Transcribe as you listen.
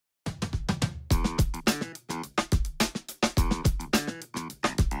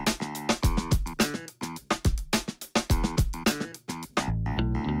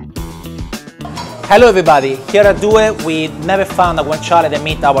Hello everybody, here at Dué we never found a guanciale that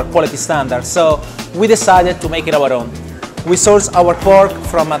meet our quality standards, so we decided to make it our own. We source our pork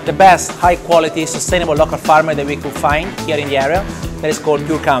from the best high quality sustainable local farmer that we could find here in the area, that is called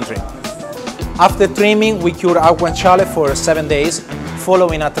Pure Country. After trimming we cure our guanciale for 7 days,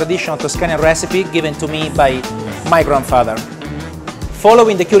 following a traditional Tuscany recipe given to me by my grandfather.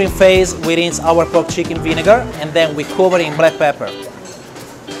 Following the curing phase we rinse our pork chicken vinegar and then we cover it in black pepper.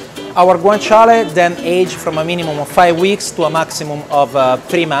 Our guanciale then aged from a minimum of 5 weeks to a maximum of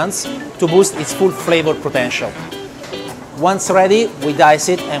 3 months to boost its full flavor potential. Once ready, we dice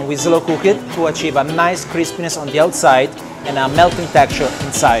it and we slow cook it to achieve a nice crispiness on the outside and a melting texture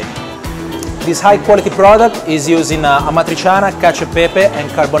inside. This high quality product is used in Amatriciana, Cacio Pepe and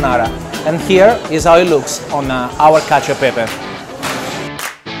Carbonara. And here is how it looks on our Cacio Pepe.